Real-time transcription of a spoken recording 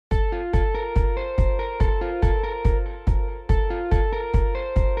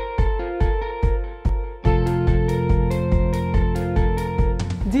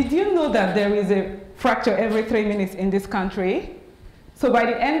did you know that there is a fracture every 3 minutes in this country? So by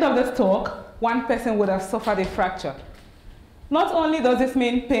the end of this talk, one person would have suffered a fracture. Not only does this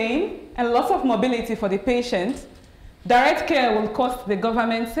mean pain and loss of mobility for the patient, direct care will cost the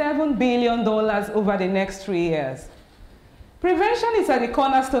government $7 billion over the next 3 years. Prevention is at the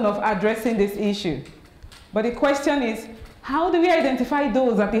cornerstone of addressing this issue. But the question is, how do we identify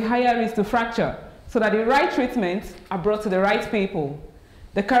those at the higher risk to fracture so that the right treatments are brought to the right people?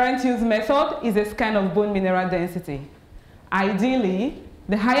 The current use method is a scan of bone mineral density. Ideally,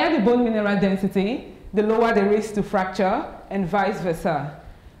 the higher the bone mineral density, the lower the risk to fracture, and vice versa.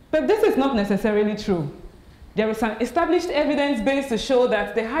 But this is not necessarily true. There is an established evidence base to show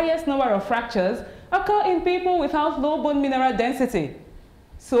that the highest number of fractures occur in people without low bone mineral density.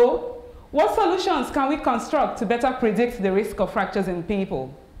 So, what solutions can we construct to better predict the risk of fractures in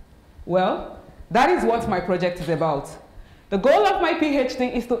people? Well, that is what my project is about. The goal of my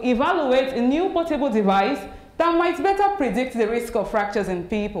PhD is to evaluate a new portable device that might better predict the risk of fractures in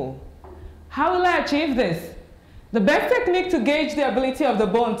people. How will I achieve this? The best technique to gauge the ability of the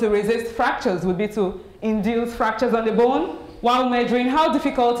bone to resist fractures would be to induce fractures on the bone while measuring how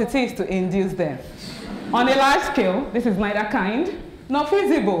difficult it is to induce them. On a large scale, this is neither kind nor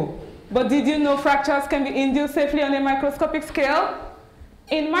feasible. But did you know fractures can be induced safely on a microscopic scale?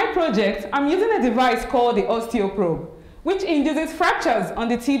 In my project, I'm using a device called the osteoprobe, which induces fractures on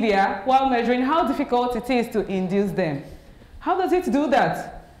the tibia while measuring how difficult it is to induce them. How does it do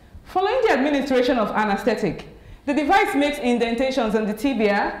that? Following the administration of anesthetic, the device makes indentations on the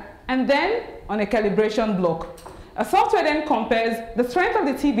tibia and then on a calibration block. A software then compares the strength of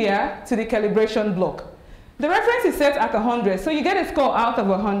the tibia to the calibration block. The reference is set at 100, so you get a score out of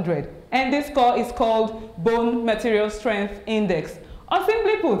 100. And this score is called Bone Material Strength Index, or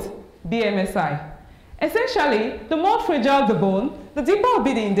simply put, BMSI. Essentially, the more fragile the bone, the deeper will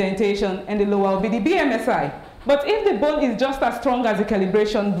be the indentation and the lower will be the BMSI. But if the bone is just as strong as the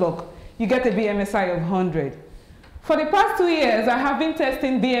calibration block, you get a BMSI of 100. For the past 2 years, I have been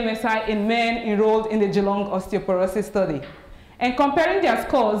testing BMSI in men enrolled in the Geelong osteoporosis study and comparing their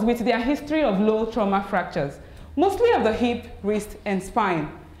scores with their history of low trauma fractures, mostly of the hip, wrist, and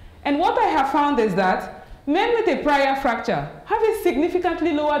spine. And what I have found is that men with a prior fracture have a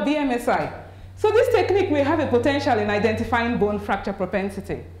significantly lower BMSI. So this technique may have a potential in identifying bone fracture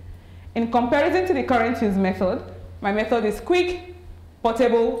propensity. In comparison to the current use method, my method is quick,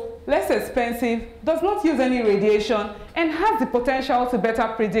 portable, less expensive, does not use any radiation, and has the potential to better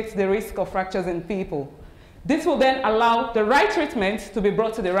predict the risk of fractures in people. This will then allow the right treatment to be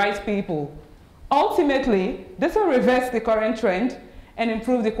brought to the right people. Ultimately, this will reverse the current trend and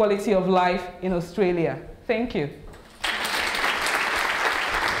improve the quality of life in Australia. Thank you.